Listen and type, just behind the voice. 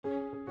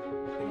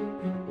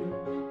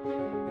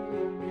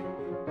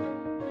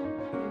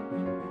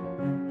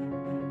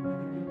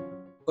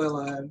well,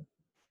 I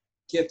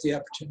get the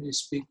opportunity to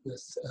speak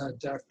with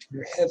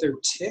Dr. Heather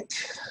Tick,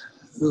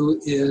 who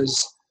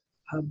is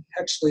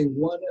actually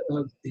one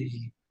of the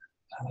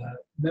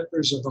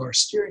members of our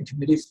steering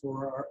committee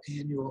for our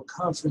annual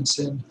conference.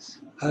 And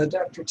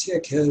Dr.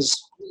 Tick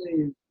has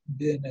really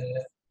been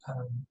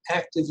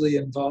actively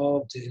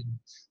involved in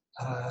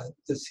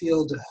the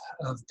field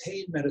of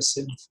pain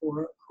medicine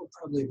for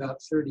probably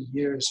about 30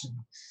 years. And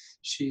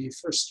she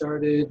first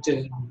started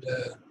and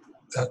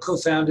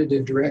co-founded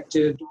and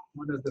directed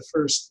one of the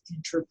first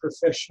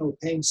interprofessional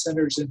pain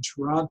centers in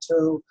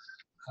Toronto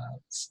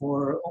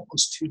for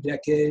almost 2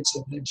 decades.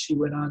 And then she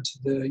went on to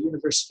the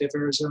University of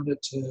Arizona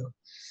to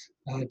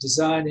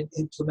design and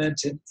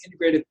implement an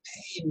integrative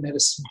pain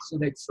medicine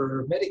clinic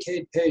for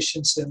Medicaid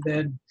patients. And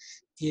then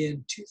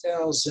in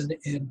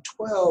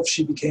 2012,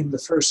 she became the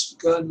first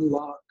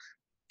Gunlock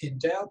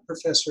endowed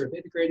professor of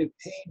integrative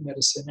pain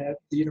medicine at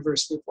the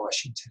University of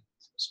Washington,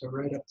 so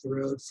right up the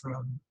road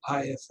from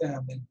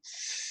IFM.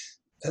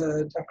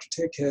 And Dr.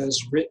 Tick has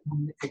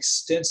written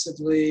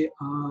extensively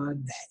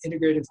on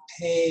integrative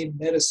pain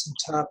medicine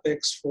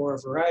topics for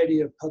a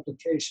variety of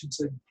publications.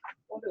 And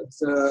one of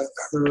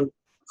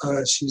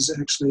she's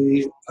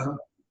actually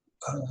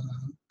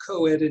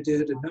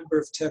co-edited a number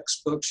of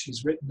textbooks.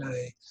 She's written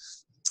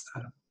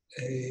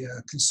a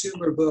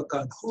consumer book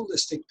on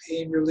holistic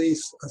pain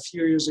relief a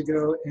few years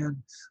ago, and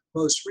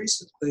most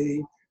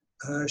recently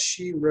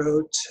she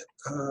wrote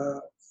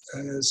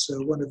as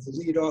one of the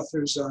lead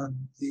authors on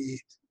the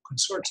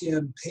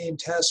Consortium Pain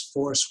Task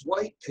Force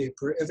white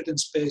paper,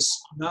 evidence-based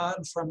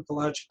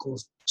pharmacologic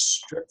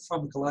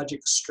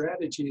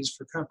strategies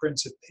for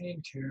comprehensive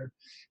pain care.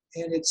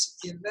 And it's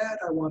in that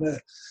I want to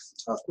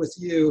talk with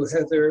you,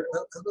 Heather,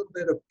 a little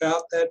bit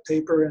about that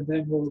paper, and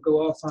then we'll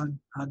go off on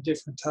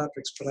different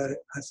topics. But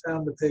I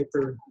found the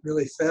paper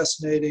really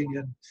fascinating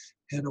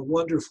and a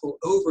wonderful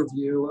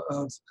overview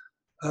of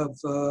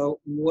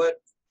what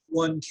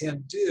one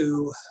can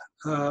do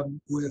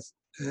with,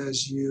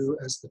 as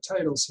the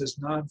title says,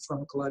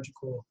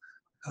 non-pharmacological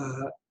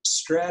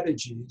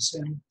strategies.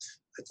 And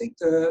I think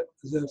the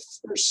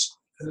first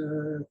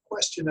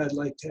question I'd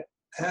like to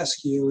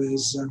ask you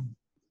is,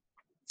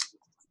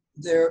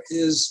 there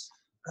is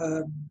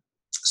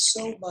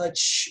so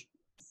much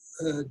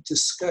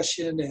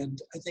discussion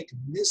and I think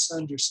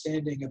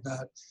misunderstanding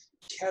about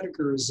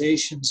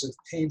categorizations of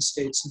pain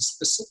states, and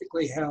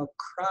specifically how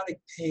chronic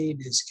pain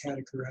is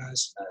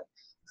categorized. I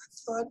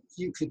thought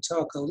you could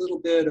talk a little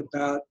bit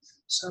about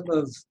some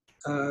of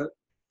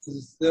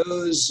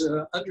those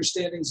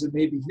understandings and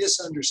maybe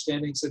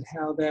misunderstandings, and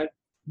how that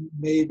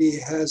maybe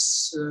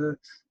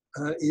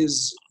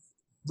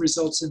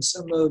results in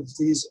some of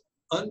these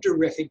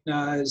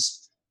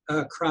under-recognized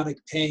chronic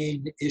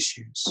pain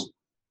issues.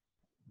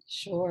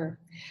 Sure.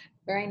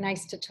 Very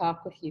nice to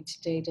talk with you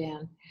today,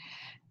 Dan.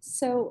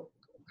 So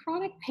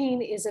chronic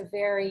pain is a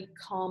very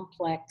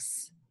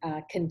complex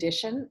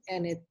condition,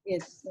 and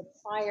it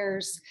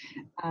requires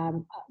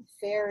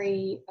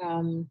very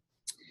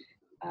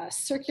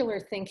circular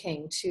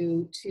thinking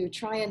to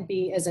try and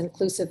be as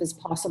inclusive as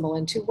possible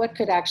into what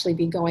could actually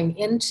be going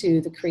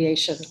into the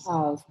creation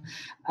of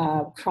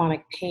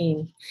chronic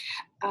pain.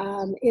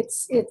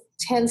 It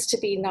tends to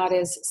be not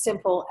as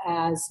simple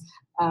as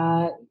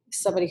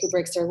somebody who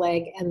breaks their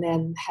leg and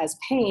then has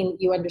pain.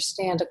 You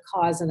understand a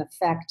cause and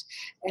effect,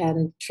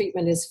 and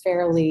treatment is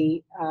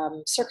fairly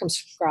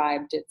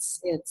circumscribed.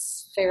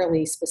 It's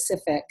fairly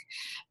specific,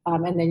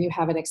 and then you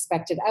have an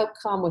expected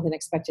outcome with an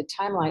expected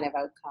timeline of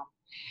outcome.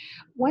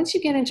 Once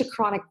you get into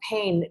chronic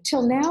pain,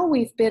 till now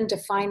we've been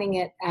defining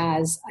it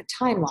as a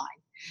timeline.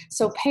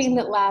 So pain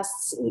that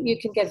lasts, you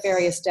can get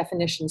various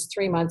definitions,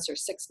 3 months or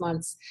 6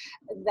 months,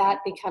 that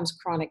becomes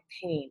chronic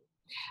pain.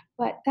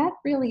 But that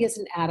really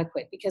isn't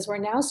adequate, because we're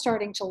now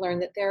starting to learn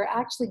that there are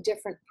actually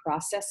different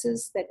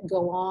processes that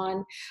go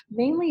on,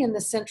 mainly in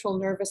the central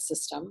nervous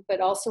system, but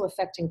also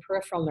affecting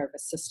peripheral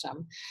nervous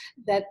system,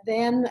 that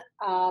then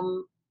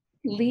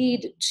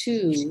lead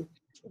to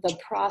the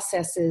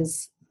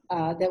processes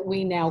that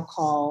we now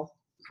call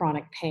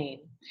chronic pain.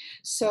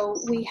 So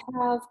we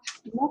have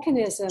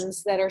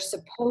mechanisms that are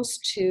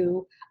supposed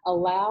to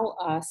allow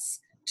us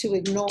to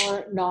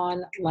ignore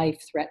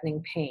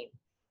non-life-threatening pain.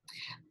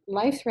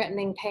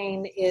 Life-threatening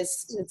pain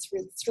it's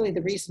really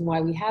the reason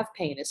why we have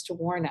pain, is to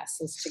warn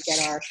us, is to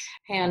get our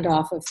hand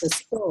off of the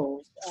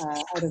stove,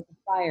 out of the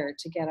fire,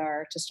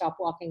 to stop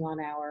walking on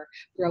our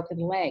broken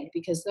leg,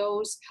 because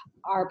those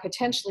are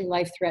potentially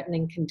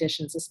life-threatening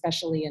conditions,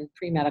 especially in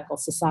pre-medical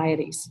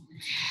societies.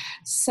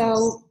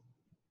 So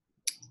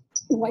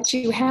what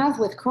you have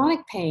with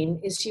chronic pain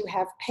is you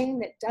have pain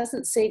that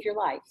doesn't save your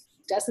life,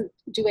 doesn't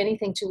do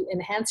anything to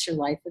enhance your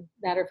life. As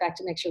a matter of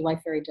fact, it makes your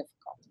life very difficult.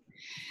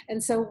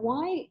 And so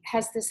why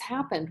has this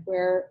happened,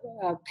 where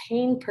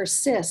pain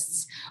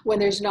persists when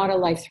there's not a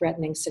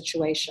life-threatening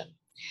situation?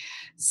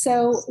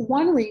 So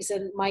one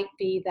reason might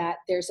be that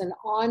there's an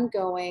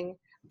ongoing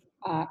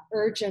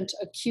urgent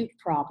acute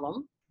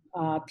problem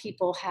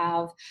people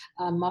have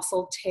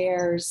muscle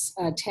tears,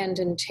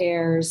 tendon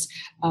tears,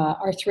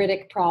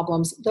 arthritic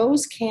problems.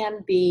 Those can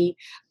be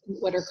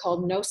what are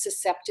called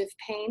nociceptive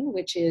pain,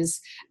 which is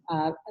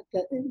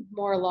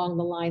more along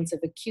the lines of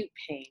acute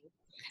pain,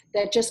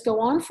 that just go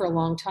on for a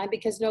long time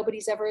because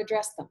nobody's ever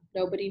addressed them.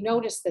 Nobody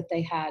noticed that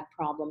they had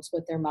problems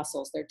with their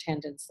muscles, their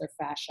tendons, their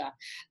fascia,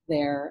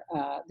 their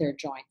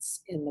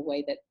joints in the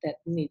way that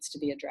needs to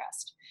be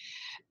addressed.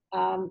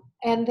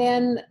 And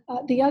then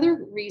the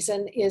other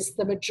reason is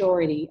the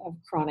majority of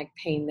chronic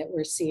pain that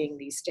we're seeing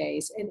these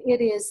days, and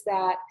it is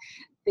that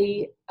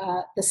the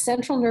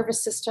central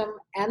nervous system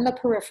and the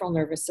peripheral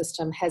nervous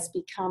system has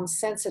become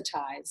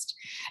sensitized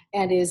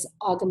and is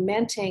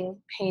augmenting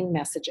pain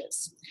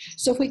messages.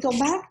 So if we go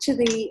back to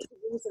the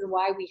reason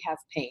why we have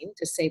pain,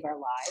 to save our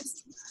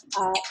lives,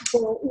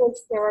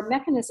 there are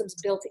mechanisms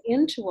built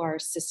into our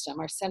system,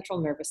 our central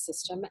nervous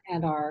system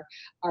and our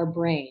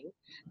brain,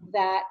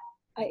 that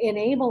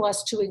enable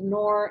us to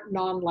ignore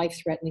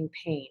non-life-threatening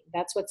pain.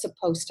 That's what's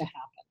supposed to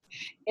happen.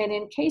 And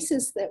in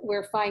cases that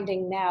we're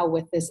finding now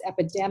with this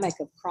epidemic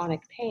of chronic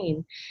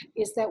pain,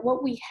 is that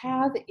what we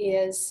have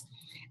is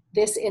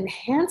this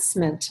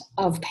enhancement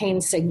of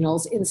pain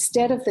signals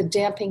instead of the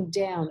damping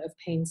down of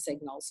pain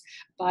signals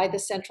by the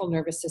central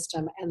nervous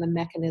system and the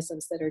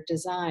mechanisms that are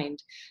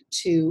designed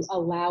to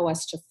allow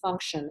us to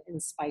function in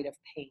spite of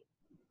pain.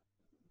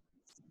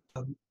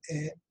 And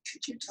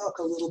could you talk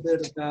a little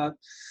bit about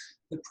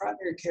the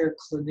primary care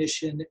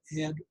clinician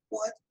and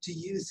what do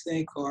you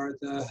think are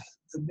the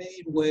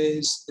main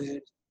ways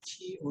that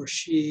he or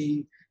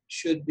she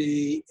should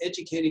be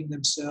educating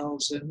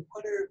themselves, and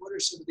what are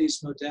some of these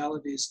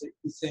modalities that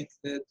you think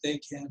that they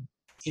can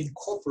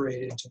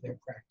incorporate into their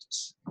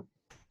practice?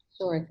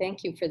 Sure,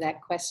 thank you for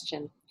that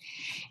question.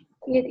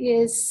 It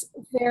is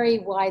very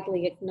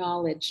widely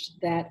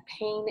acknowledged that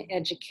pain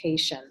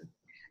education,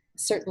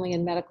 certainly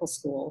in medical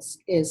schools,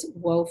 is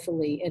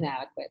woefully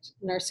inadequate.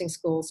 Nursing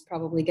schools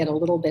probably get a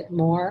little bit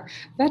more.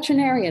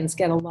 Veterinarians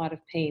get a lot of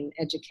pain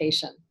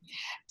education,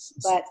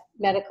 but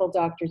medical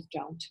doctors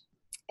don't.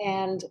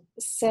 And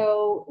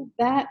so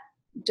that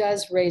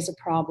does raise a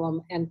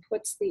problem and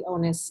puts the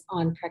onus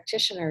on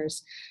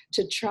practitioners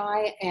to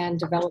try and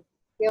develop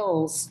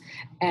skills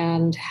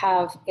and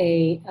have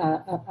a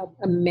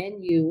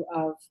menu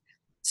of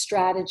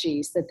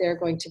strategies that they're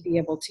going to be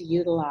able to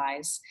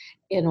utilize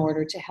in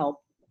order to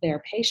help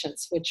their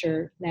patients, which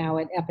are now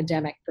at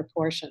epidemic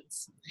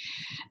proportions.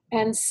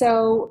 And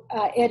so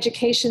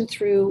education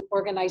through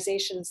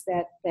organizations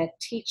that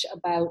teach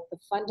about the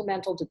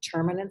fundamental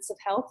determinants of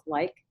health,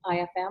 like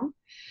IFM,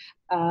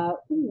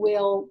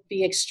 will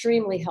be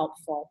extremely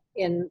helpful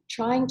in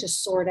trying to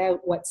sort out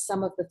what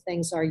some of the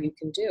things are you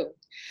can do.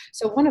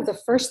 So one of the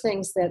first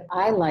things that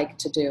I like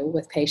to do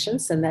with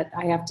patients, and that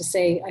I have to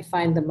say I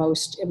find the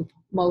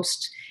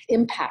most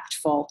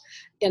impactful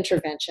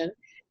intervention,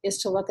 is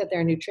to look at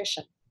their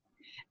nutrition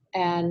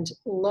and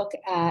look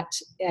at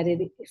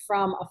it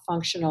from a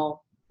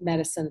functional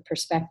medicine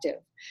perspective.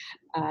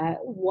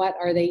 What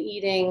are they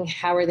eating?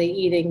 How are they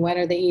eating? When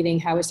are they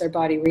eating? How is their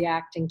body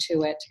reacting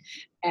to it?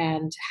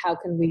 And how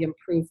can we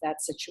improve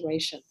that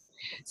situation?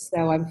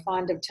 So I'm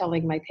fond of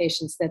telling my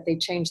patients that they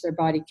change their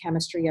body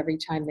chemistry every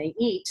time they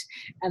eat,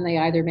 and they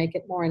either make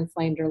it more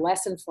inflamed or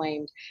less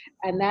inflamed.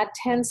 And that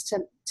tends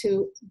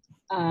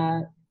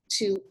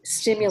to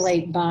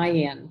stimulate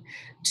buy-in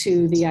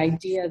to the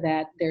idea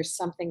that there's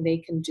something they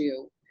can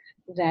do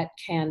that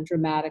can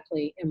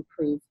dramatically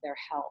improve their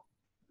health.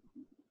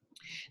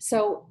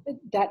 So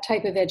that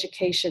type of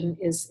education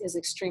is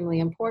extremely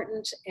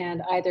important,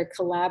 and either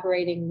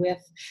collaborating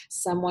with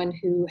someone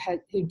who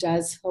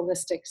does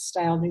holistic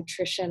style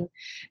nutrition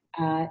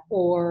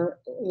or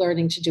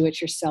learning to do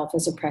it yourself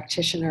as a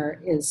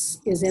practitioner is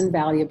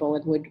invaluable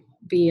and would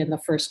be in the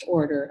first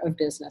order of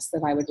business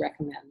that I would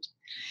recommend.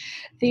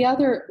 The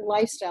other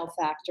lifestyle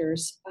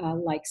factors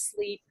like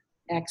sleep,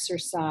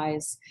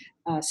 exercise,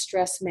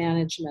 stress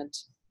management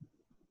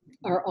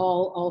are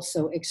all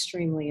also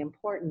extremely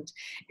important.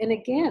 And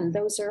again,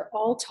 those are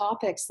all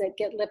topics that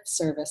get lip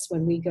service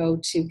when we go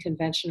to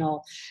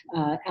conventional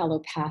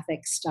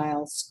allopathic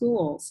style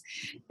schools.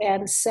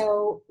 And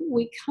so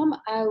we come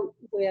out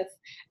with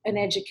an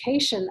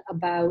education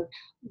about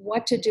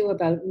what to do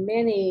about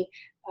many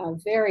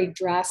very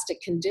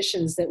drastic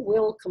conditions that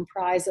will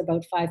comprise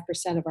about 5%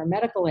 of our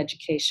medical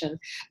education,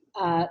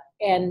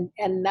 and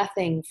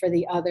nothing for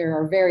the other,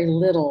 or very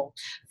little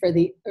for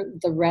the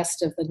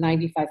rest of the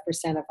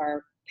 95% of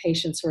our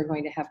patients who are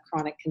going to have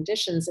chronic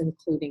conditions,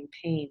 including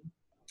pain.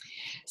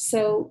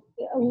 So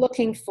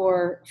looking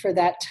for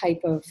that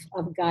type of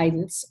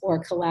guidance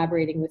or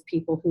collaborating with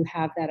people who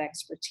have that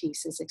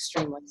expertise is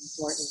extremely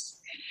important.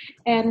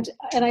 And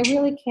I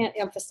really can't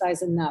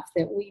emphasize enough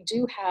that we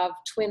do have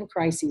twin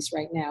crises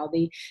right now.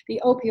 The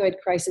opioid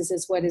crisis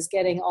is what is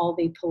getting all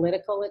the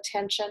political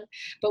attention,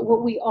 but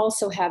what we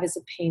also have is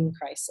a pain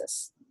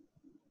crisis.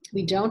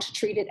 We don't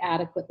treat it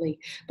adequately,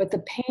 but the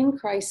pain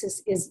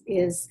crisis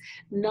is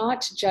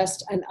not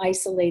just an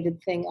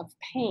isolated thing of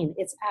pain.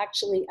 It's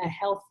actually a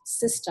health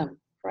system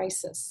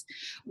crisis.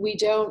 We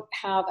don't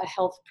have a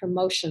health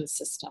promotion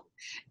system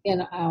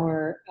in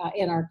our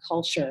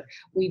culture.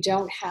 We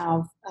don't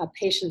have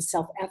patient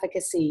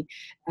self-efficacy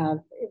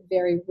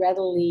very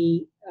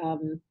readily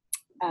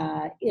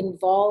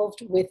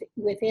involved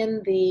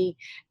within the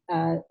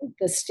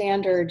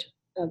standard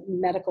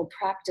medical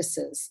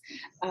practices.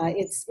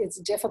 It's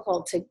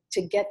difficult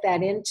to get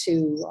that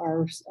into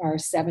our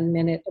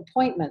 7-minute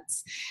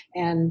appointments,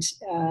 and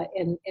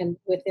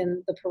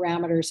within the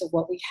parameters of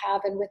what we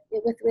have, and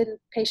within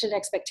patient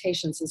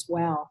expectations as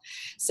well.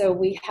 So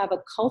we have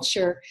a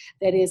culture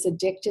that is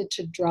addicted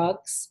to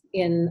drugs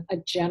in a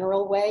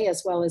general way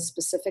as well as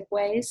specific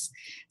ways.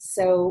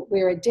 So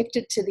we're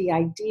addicted to the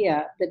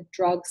idea that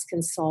drugs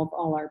can solve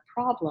all our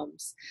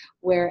problems,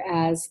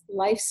 whereas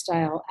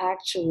lifestyle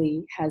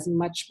actually has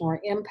much more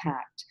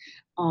impact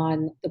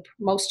on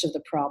most of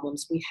the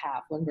problems we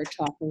have when we're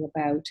talking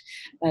about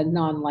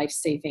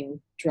non-life-saving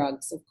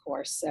drugs, of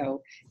course.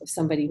 So if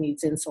somebody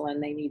needs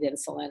insulin, they need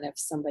insulin. If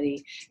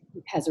somebody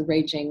has a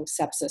raging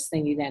sepsis,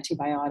 they need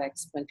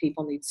antibiotics. When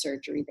people need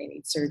surgery, they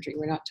need surgery.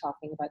 We're not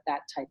talking about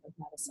that type of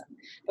medicine.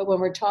 But when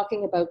we're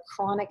talking about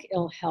chronic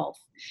ill health,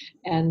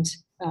 and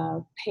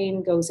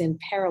pain goes in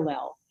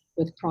parallel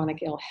with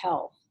chronic ill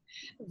health,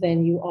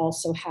 then you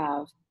also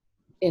have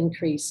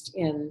increased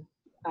in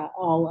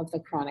all of the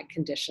chronic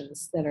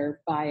conditions that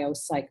are bio,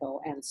 psycho,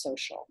 and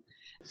social.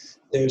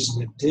 There's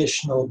an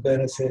additional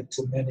benefit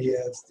to many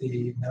of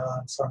the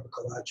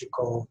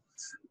non-pharmacological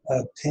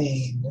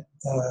pain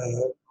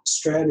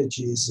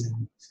strategies.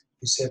 And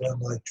you said,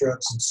 unlike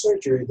drugs and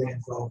surgery, they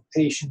involve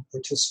patient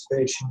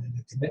participation and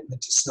a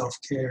commitment to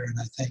self-care. And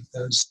I think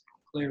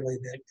clearly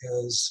that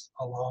goes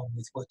along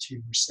with what you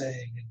were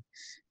saying,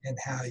 and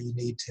how we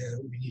need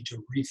to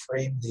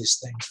reframe these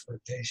things for a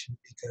patient,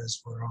 because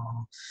we're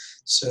all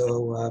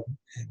so,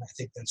 and I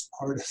think that's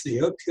part of the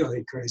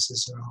opioid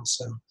crisis, and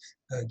also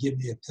give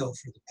me a pill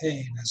for the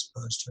pain, as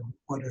opposed to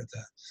what are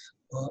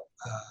the,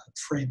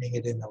 framing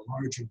it in a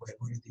larger way,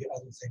 what are the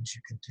other things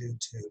you can do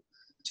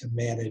to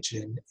manage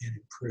and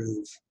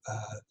improve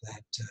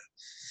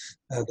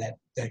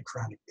that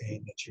chronic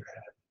pain that you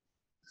have.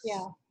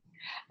 Yeah.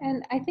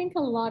 And I think a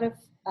lot of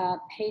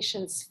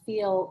patients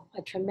feel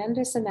a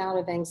tremendous amount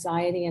of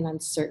anxiety and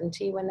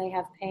uncertainty when they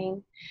have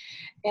pain.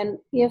 And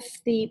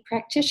if the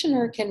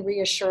practitioner can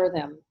reassure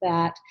them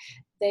that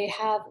they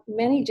have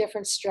many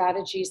different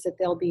strategies that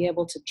they'll be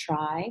able to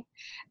try,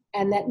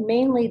 and that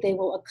mainly they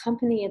will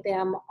accompany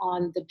them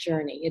on the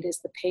journey. It is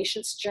the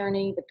patient's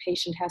journey. The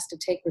patient has to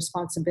take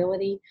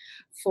responsibility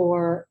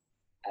for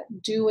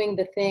doing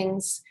the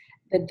things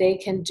that they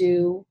can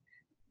do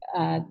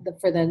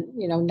for the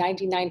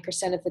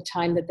 99% of the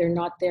time that they're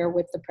not there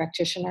with the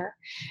practitioner,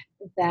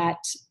 but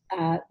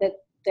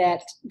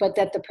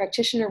that the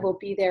practitioner will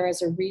be there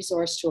as a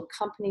resource to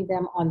accompany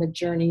them on the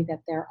journey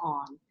that they're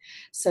on,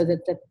 so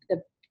that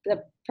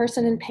the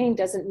person in pain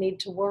doesn't need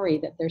to worry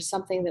that there's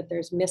something that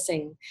there's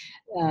missing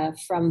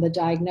from the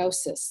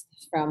diagnosis,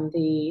 from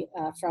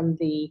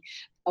the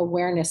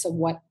awareness of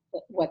what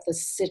the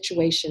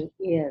situation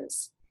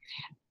is.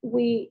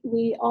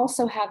 We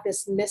also have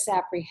this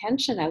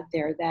misapprehension out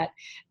there that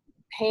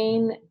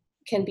pain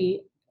can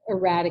be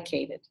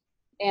eradicated.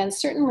 And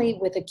certainly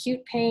with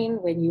acute pain,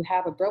 when you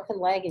have a broken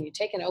leg and you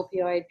take an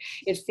opioid,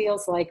 it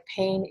feels like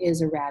pain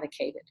is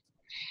eradicated.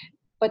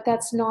 But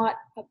that's not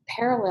a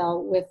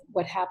parallel with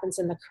what happens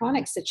in the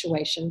chronic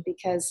situation,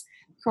 because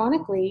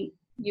chronically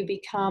you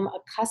become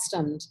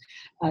accustomed,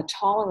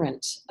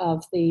 tolerant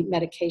of the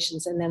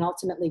medications, and then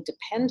ultimately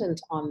dependent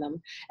on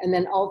them. And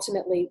then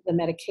ultimately the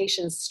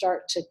medications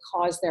start to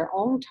cause their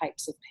own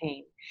types of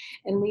pain.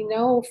 And we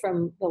know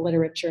from the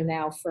literature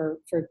now for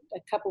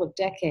a couple of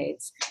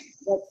decades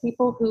that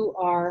people who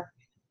are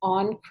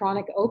on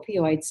chronic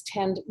opioids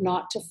tend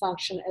not to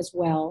function as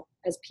well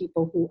as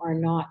people who are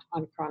not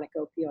on chronic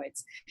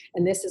opioids.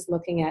 And this is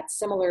looking at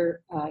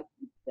similar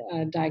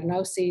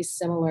diagnoses,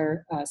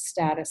 similar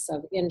status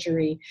of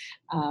injury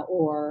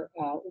or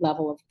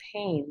level of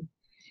pain.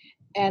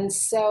 And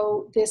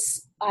so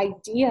this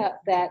idea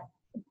that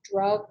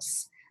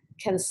drugs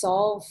can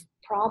solve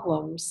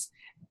problems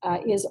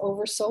is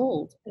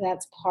oversold.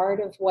 That's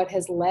part of what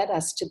has led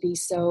us to be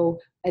so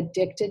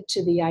addicted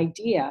to the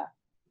idea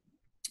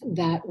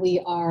that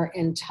we are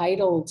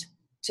entitled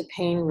to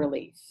pain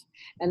relief.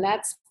 And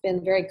that's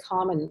been very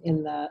common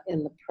in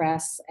the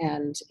press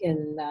and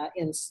in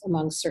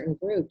among certain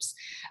groups.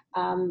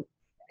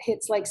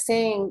 It's like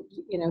saying,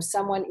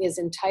 someone is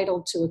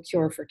entitled to a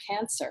cure for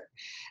cancer.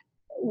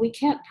 We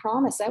can't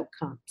promise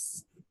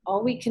outcomes.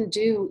 All we can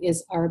do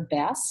is our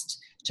best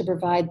to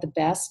provide the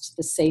best,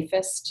 the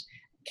safest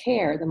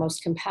care, the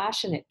most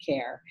compassionate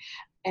care.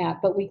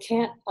 But we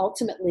can't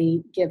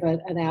ultimately give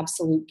an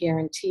absolute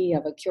guarantee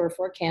of a cure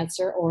for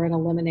cancer or an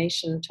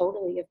elimination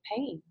totally of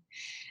pain.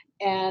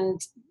 And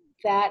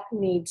that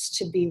needs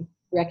to be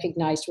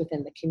recognized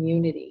within the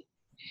community.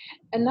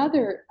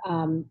 Another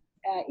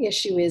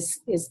issue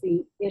is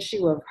the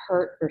issue of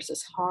hurt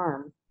versus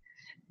harm.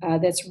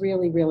 That's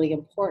really, really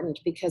important,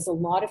 because a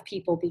lot of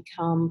people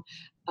become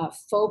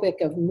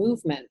phobic of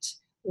movement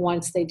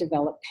once they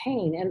develop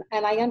pain.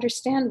 And I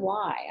understand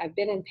why. I've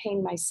been in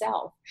pain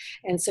myself.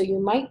 And so you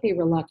might be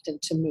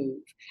reluctant to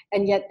move.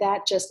 And yet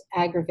that just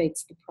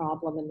aggravates the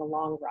problem in the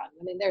long run.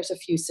 I mean, there's a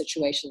few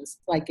situations,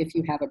 like if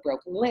you have a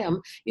broken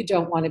limb, you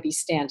don't want to be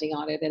standing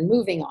on it and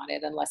moving on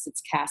it unless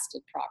it's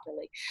casted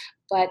properly.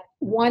 But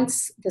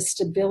once the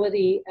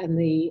stability and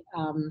the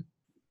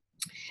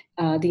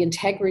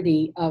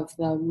integrity of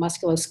the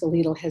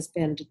musculoskeletal has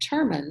been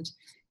determined,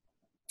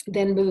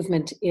 then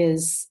movement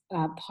is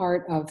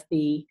part of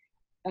the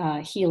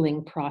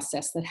healing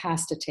process that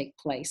has to take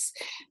place.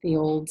 The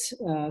old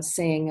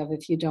saying of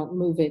if you don't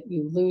move it,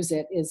 you lose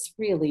it is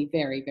really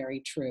very, very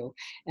true.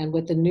 And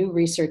with the new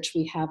research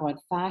we have on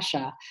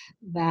fascia,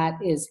 that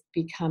is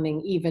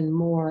becoming even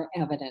more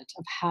evident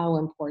of how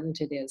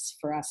important it is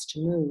for us to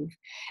move.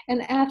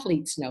 And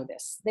athletes know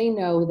this. They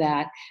know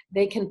that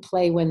they can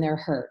play when they're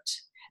hurt.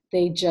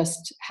 They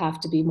just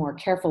have to be more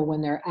careful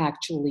when they're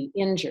actually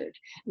injured.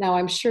 Now,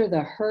 I'm sure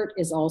the hurt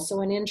is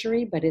also an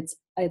injury, but it's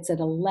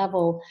at a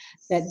level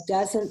that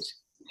doesn't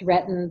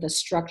threaten the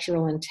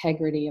structural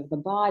integrity of the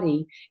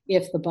body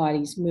if the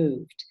body's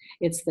moved.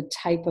 It's the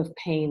type of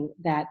pain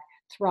that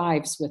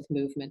thrives with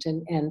movement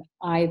and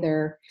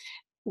either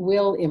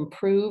will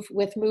improve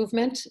with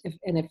movement,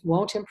 and if it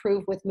won't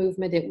improve with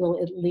movement, it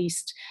will at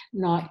least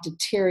not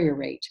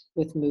deteriorate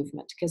with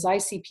movement. Because I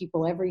see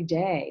people every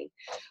day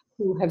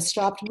who have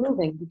stopped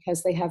moving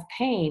because they have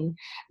pain,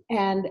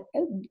 and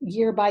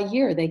year by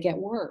year they get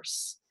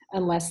worse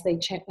unless they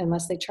turn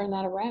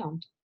that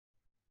around.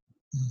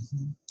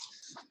 Mm-hmm.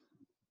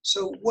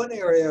 So one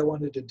area I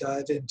wanted to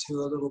dive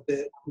into a little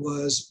bit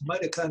was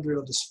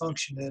mitochondrial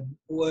dysfunction, and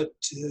what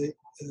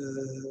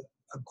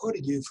I'm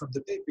quoting you from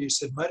the paper. You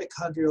said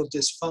mitochondrial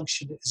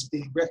dysfunction is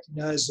being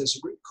recognized as a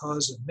root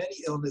cause of many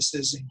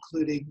illnesses,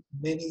 including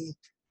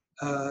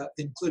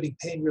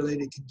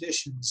pain-related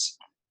conditions.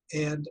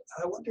 And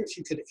I wonder if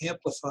you could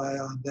amplify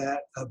on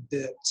that a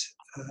bit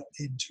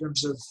in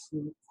terms of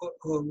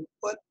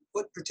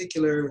what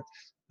particular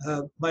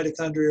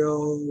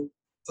mitochondrial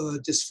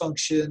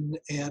dysfunction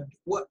and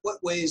what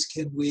ways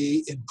can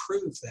we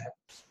improve that?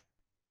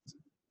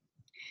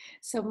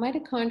 So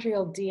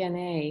mitochondrial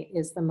DNA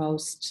is the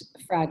most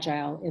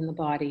fragile in the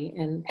body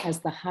and has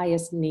the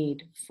highest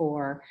need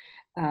for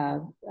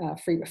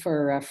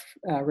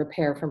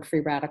repair from free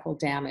radical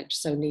damage,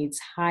 so needs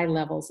high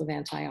levels of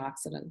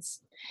antioxidants.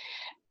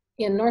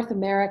 In North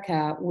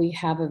America, we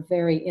have a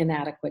very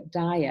inadequate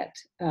diet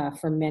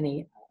for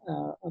many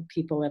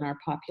people in our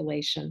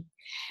population.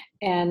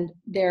 And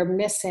they're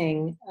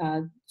missing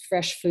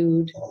fresh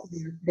food,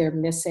 they're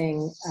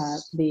missing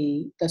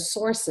the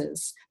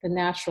sources, the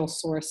natural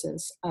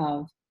sources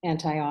of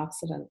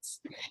antioxidants,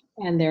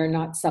 and they're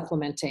not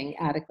supplementing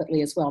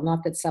adequately as well.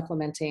 Not that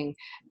supplementing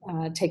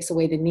takes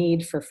away the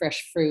need for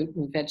fresh fruit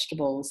and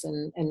vegetables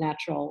and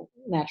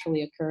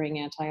naturally occurring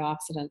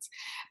antioxidants,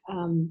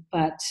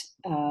 but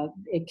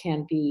it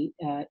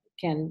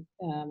can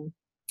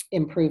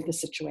improve the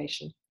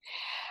situation.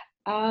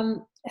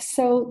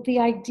 So the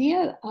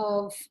idea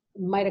of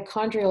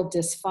mitochondrial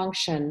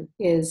dysfunction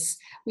is,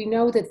 we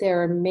know that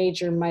there are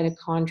major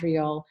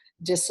mitochondrial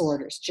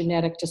disorders,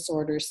 genetic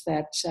disorders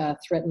that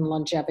threaten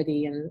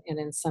longevity and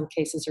in some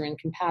cases are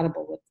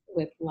incompatible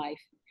with life.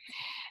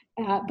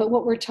 But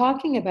what we're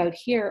talking about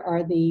here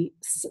are the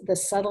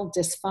subtle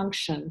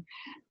dysfunction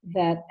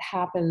that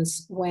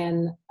happens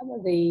when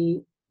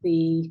the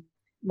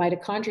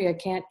mitochondria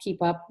can't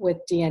keep up with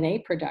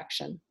DNA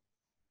production.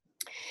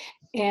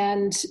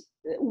 And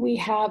we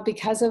have,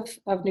 because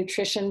of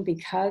nutrition,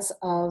 because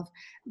of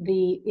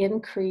the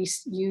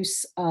increased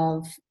use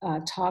of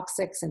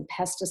toxics and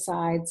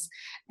pesticides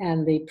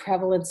and the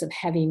prevalence of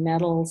heavy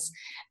metals,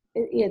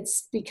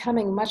 it's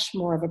becoming much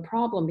more of a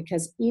problem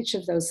because each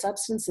of those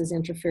substances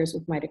interferes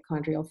with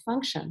mitochondrial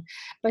function.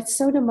 But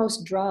so do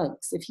most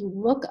drugs. If you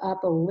look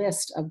up a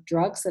list of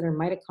drugs that are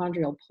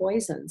mitochondrial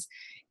poisons,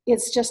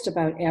 it's just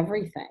about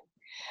everything,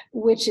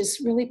 which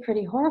is really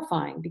pretty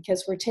horrifying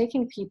because we're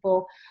taking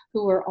people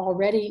who are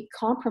already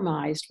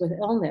compromised with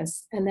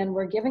illness and then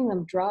we're giving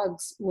them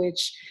drugs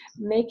which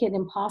make it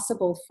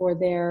impossible for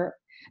their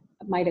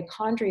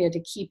mitochondria to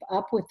keep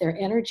up with their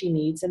energy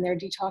needs and their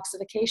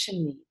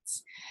detoxification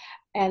needs.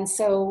 And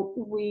so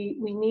we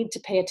need to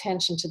pay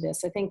attention to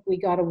this. I think we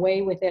got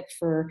away with it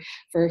for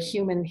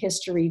human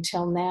history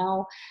till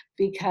now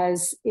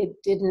because it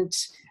didn't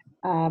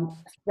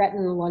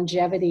threaten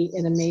longevity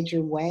in a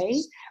major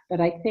way.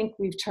 But I think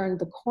we've turned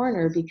the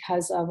corner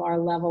because of our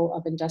level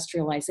of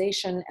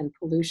industrialization and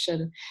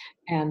pollution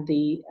and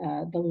the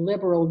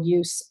liberal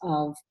use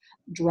of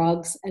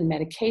drugs and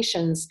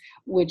medications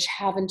which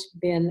haven't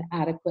been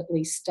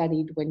adequately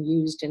studied when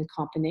used in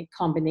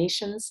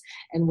combinations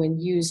and when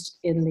used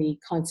in the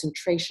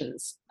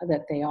concentrations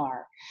that they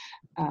are.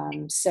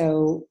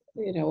 So,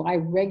 I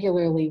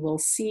regularly will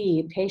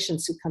see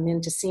patients who come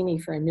in to see me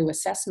for a new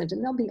assessment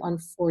and they'll be on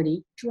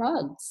 40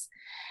 drugs.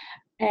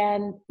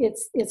 And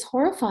it's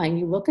horrifying.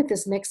 You look at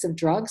this mix of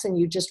drugs and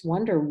you just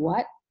wonder,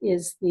 what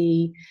is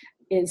the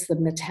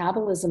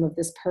metabolism of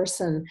this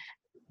person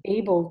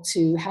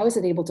how is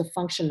it able to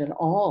function at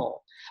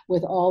all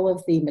with all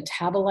of the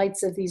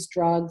metabolites of these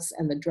drugs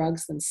and the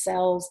drugs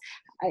themselves.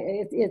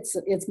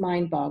 It's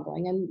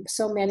mind-boggling. And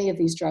so many of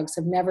these drugs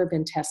have never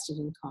been tested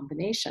in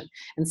combination.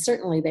 And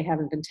certainly they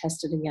haven't been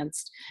tested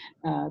against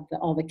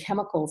all the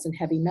chemicals and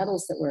heavy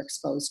metals that we're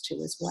exposed to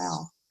as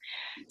well.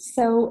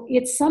 So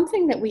it's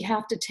something that we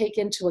have to take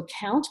into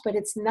account, but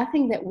it's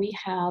nothing that we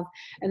have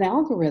an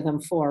algorithm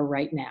for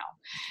right now.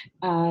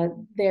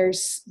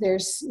 There's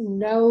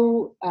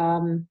no,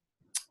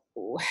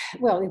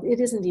 well,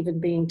 it isn't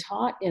even being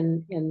taught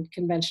in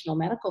conventional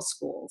medical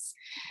schools.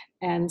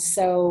 And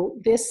so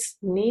this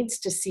needs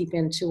to seep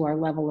into our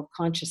level of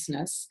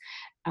consciousness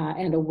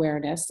and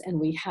awareness. And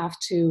we have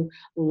to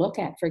look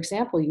at, for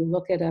example, you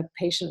look at a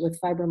patient with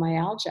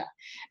fibromyalgia,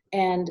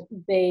 and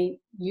they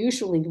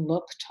usually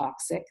look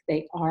toxic.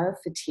 They are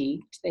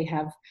fatigued. They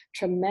have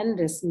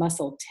tremendous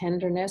muscle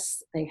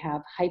tenderness. They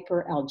have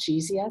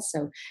hyperalgesia,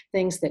 so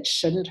things that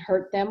shouldn't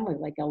hurt them,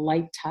 like a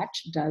light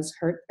touch, does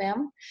hurt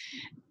them.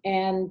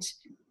 And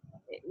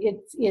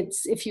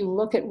it's if you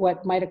look at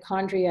what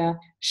mitochondria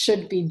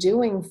should be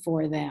doing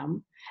for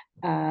them,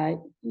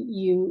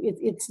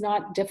 it's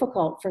not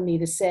difficult for me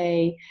to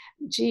say,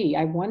 gee,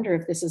 I wonder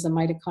if this is a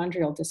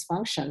mitochondrial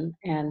dysfunction,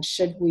 and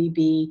should we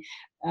be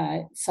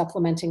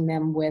supplementing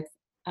them with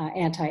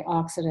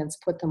antioxidants,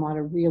 put them on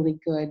a really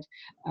good,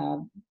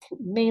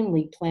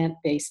 mainly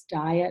plant-based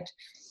diet,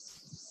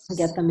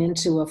 get them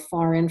into a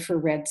far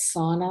infrared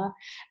sauna,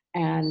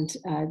 and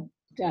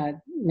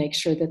make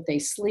sure that they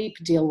sleep,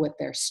 deal with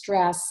their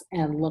stress,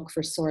 and look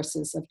for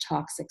sources of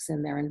toxics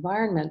in their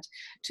environment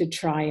to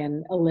try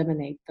and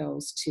eliminate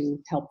those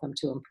to help them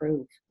to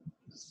improve.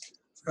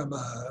 From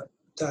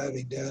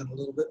diving down a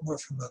little bit more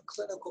from a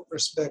clinical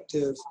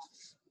perspective,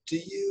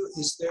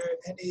 is there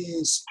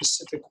any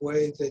specific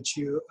way that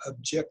you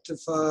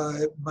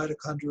objectify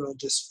mitochondrial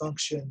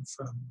dysfunction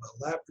from a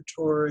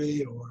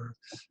laboratory or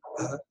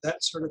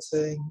that sort of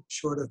thing,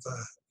 short of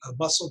a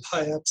muscle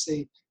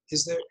biopsy?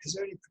 Is there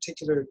any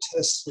particular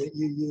tests that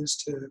you use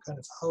to kind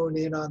of hone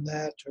in on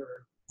that,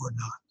 or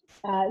not?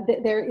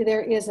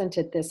 There isn't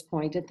at this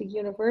point. At the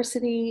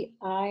university,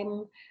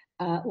 I'm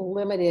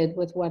limited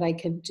with what I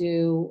can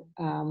do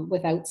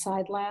with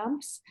outside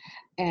labs,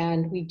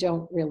 and we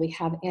don't really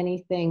have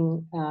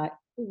anything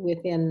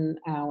within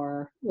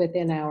our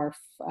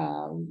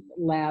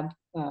lab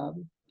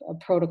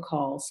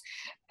protocols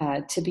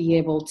to be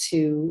able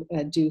to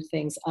do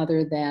things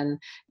other than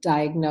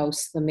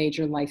diagnose the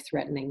major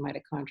life-threatening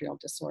mitochondrial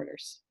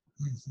disorders.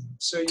 Mm-hmm.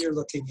 So you're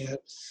looking at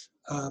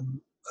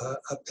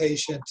a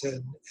patient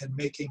and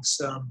making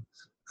some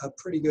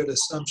pretty good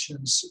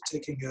assumptions,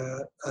 taking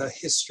a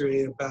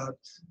history about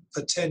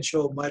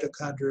potential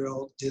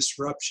mitochondrial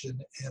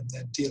disruption and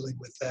then dealing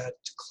with that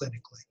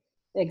clinically.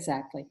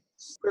 Exactly.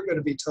 We're going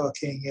to be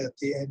talking at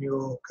the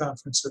annual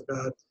conference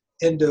about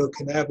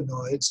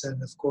endocannabinoids,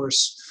 and of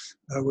course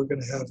we're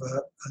going to have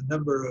a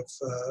number of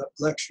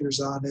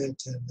lectures on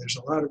it, and there's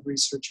a lot of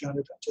research on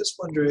it. I'm just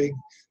wondering,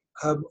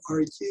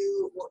 are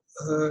you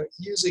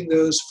using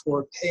those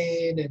for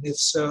pain, and if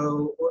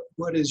so,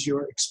 what is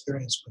your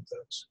experience with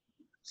those?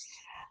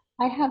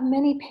 I have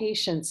many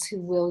patients who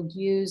will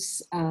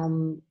use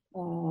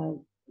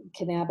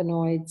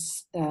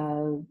cannabinoids,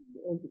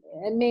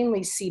 and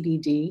mainly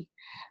CBD,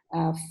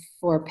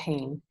 for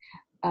pain.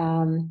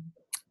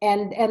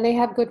 And they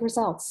have good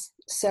results.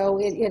 So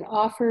it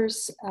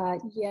offers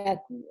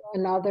yet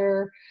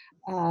another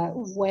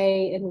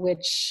way in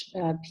which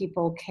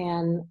people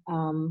can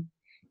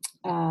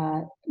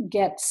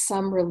get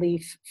some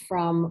relief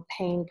from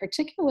pain,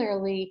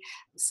 particularly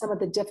some of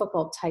the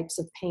difficult types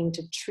of pain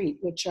to treat,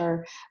 which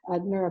are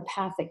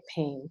neuropathic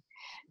pain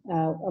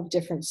of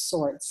different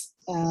sorts.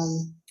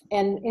 And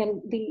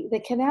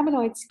the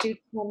cannabinoids do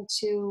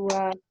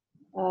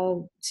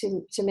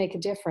tend to make a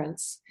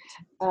difference.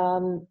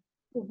 I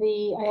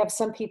have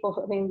some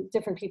people,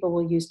 different people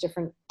will use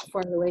different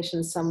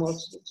formulations. Some will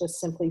just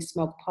simply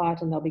smoke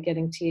pot and they'll be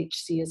getting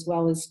THC as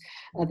well as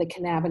the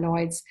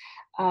cannabinoids.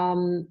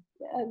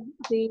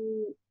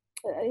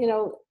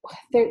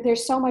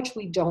 There's so much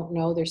we don't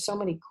know. There's so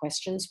many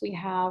questions we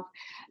have.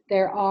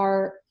 There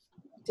are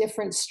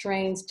different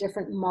strains,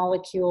 different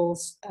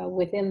molecules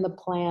within the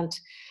plant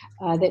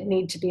that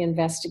need to be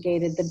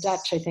investigated. The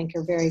Dutch, I think,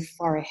 are very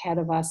far ahead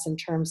of us in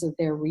terms of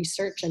their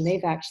research, and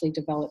they've actually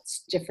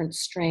developed different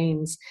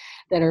strains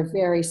that are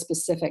very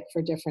specific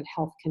for different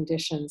health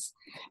conditions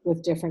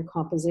with different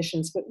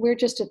compositions. But we're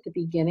just at the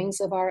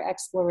beginnings of our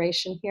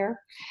exploration here.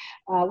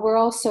 We're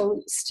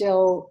also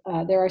still,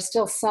 there are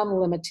still some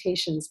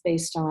limitations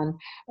based on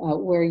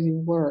where you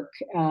work.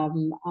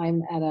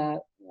 I'm at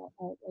a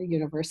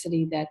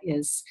university that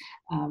is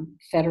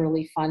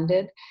federally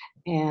funded,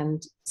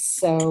 and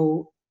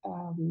so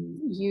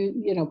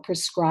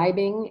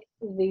prescribing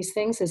these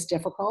things is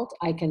difficult.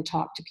 I can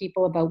talk to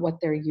people about what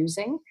they're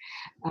using,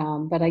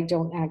 but I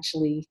don't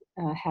actually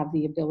have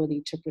the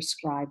ability to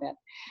prescribe it.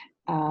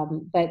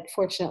 But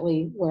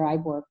fortunately, where I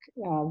work,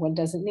 one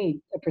doesn't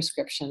need a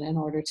prescription in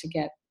order to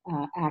get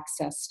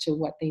access to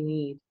what they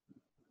need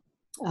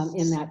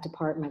in that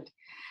department.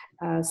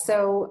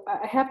 So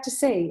I have to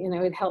say,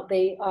 it help.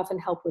 They often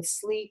help with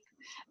sleep.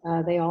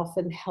 They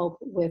often help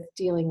with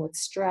dealing with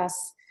stress.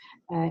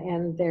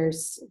 And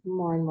there's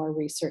more and more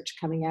research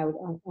coming out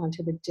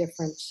onto the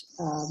different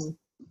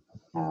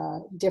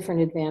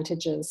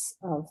advantages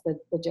of the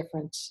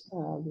different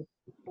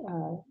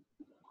uh,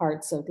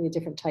 parts of the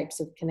different types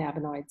of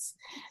cannabinoids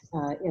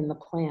in the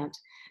plant,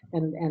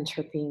 and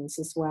terpenes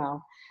as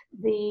well.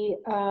 The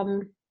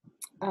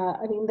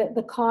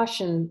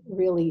caution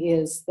really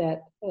is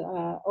that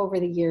over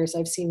the years,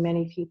 I've seen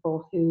many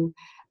people who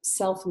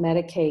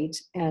self-medicate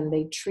and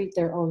they treat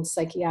their own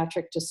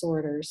psychiatric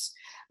disorders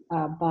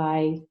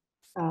by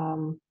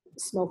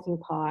smoking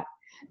pot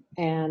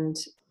and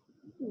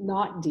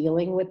not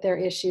dealing with their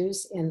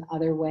issues in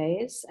other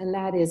ways, and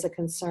that is a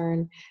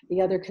concern.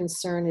 The other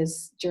concern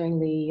is during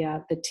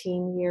the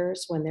teen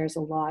years, when there's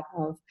a lot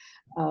of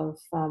uh,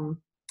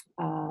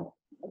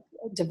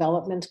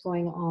 development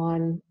going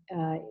on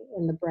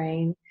in the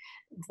brain,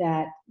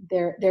 that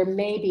there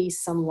may be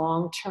some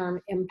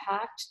long-term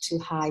impact to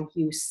high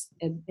use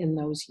in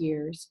those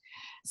years.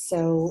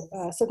 So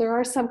there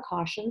are some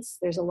cautions.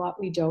 There's a lot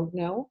we don't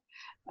know,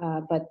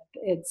 but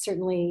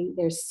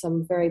there's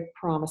some very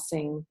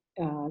promising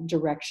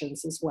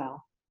directions as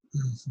well.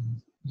 Mm-hmm.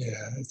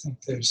 Yeah, I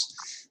think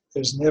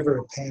there's never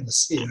a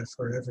panacea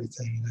for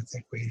everything, and I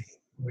think we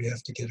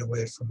have to get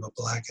away from a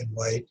black and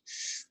white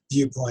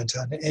viewpoint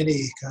on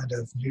any kind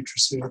of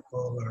nutraceutical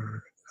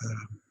or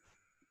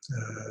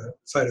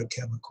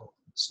phytochemical.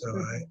 So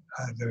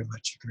I very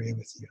much agree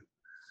with you.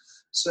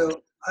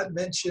 So I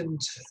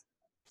mentioned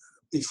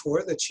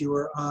before that you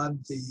were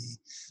on the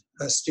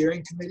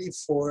steering committee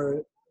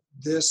for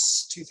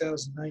this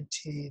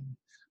 2019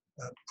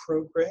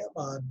 program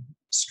on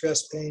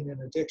stress, pain,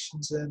 and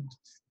addictions, and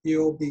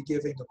you'll be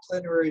giving a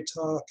plenary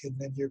talk, and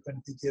then you're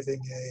going to be giving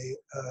a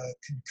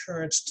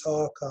concurrent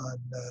talk on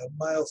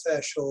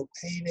myofascial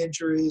pain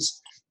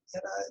injuries.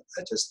 And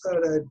I just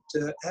thought I'd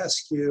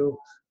ask you,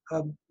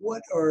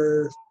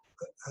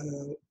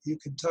 you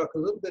can talk a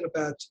little bit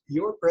about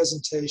your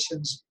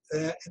presentations,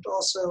 and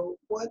also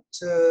what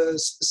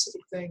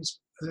specific things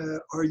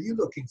are you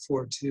looking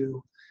forward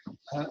to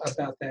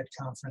about that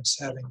conference,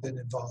 having been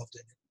involved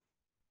in it?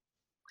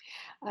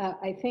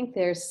 I think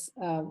there's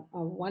a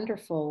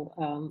wonderful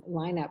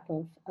lineup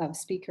of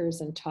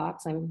speakers and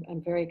talks. I'm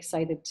very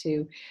excited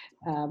to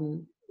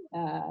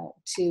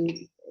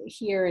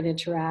hear and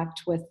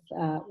interact with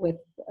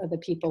the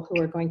people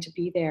who are going to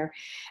be there.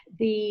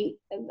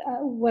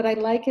 What I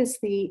like is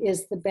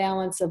the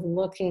balance of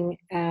looking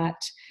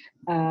at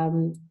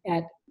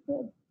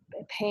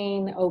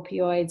pain,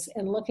 opioids,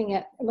 and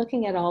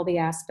looking at all the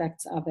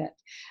aspects of it,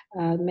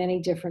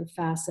 many different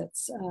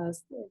facets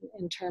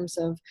in terms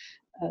of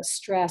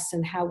stress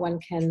and how one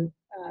can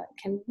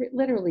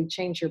literally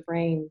change your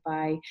brain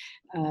by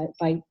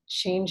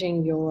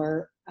changing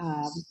your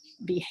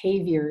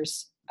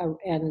behaviors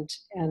and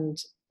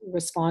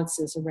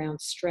responses around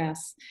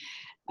stress.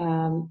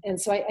 And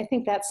so I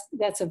think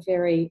that's a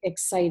very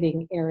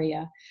exciting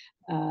area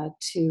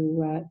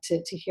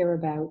to hear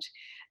about.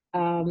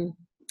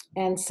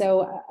 And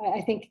so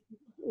I think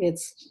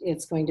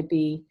it's going to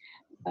be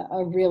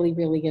a really,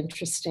 really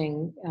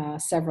interesting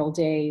several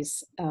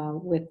days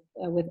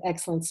with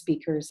excellent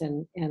speakers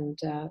and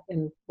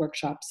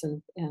workshops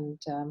and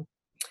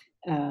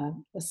a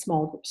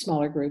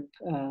smaller group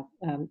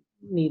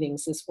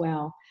meetings as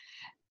well.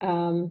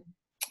 In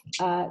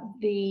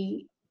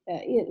the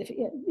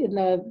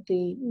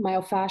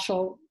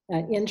myofascial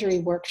injury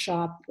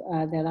workshop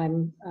that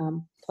I'm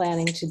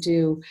planning to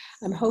do,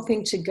 I'm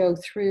hoping to go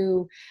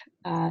through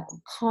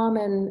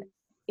common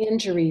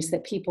injuries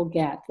that people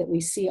get, that we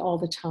see all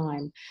the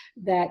time,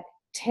 that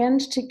tend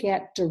to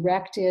get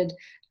directed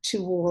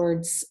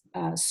towards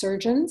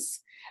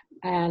surgeons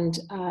and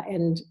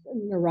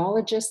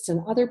neurologists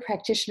and other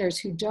practitioners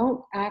who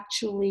don't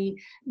actually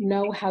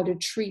know how to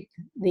treat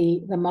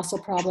the muscle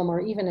problem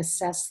or even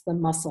assess the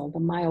muscle, the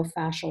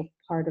myofascial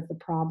part of the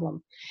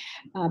problem,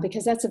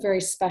 because that's a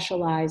very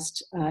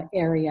specialized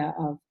area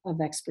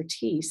of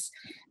expertise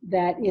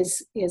that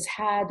is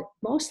had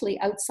mostly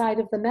outside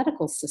of the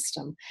medical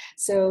system.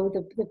 So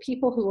the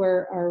people who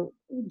are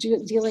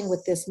dealing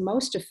with this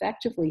most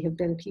effectively have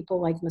been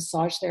people like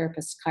massage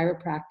therapists,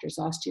 chiropractors,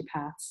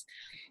 osteopaths,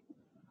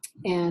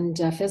 and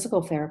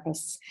physical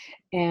therapists,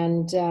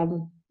 and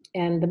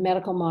the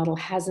medical model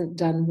hasn't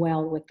done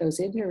well with those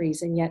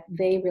injuries, and yet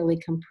they really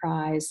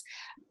comprise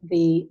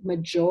the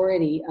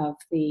majority of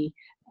the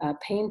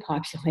pain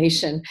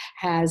population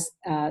has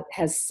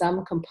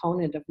some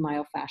component of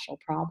myofascial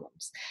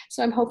problems.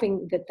 So I'm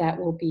hoping that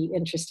will be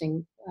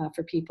interesting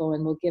for people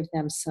and will give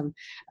them some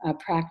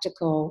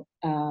practical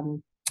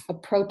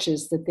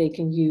approaches that they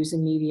can use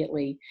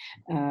immediately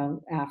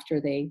after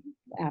they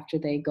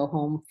go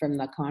home from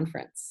the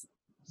conference.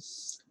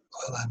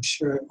 Well, I'm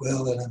sure it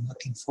will, and I'm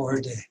looking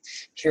forward to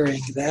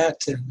hearing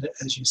that. And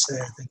as you say,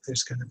 I think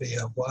there's going to be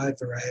a wide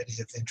variety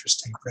of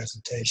interesting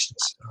presentations.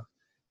 So,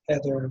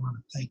 Heather, I want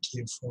to thank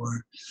you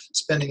for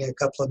spending a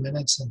couple of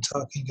minutes and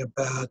talking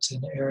about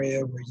an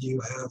area where you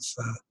have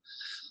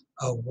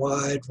a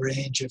wide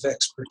range of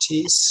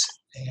expertise,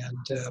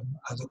 and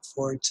I look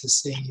forward to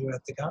seeing you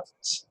at the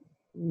conference.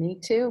 Me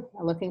too.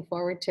 I'm looking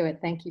forward to it.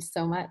 Thank you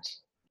so much.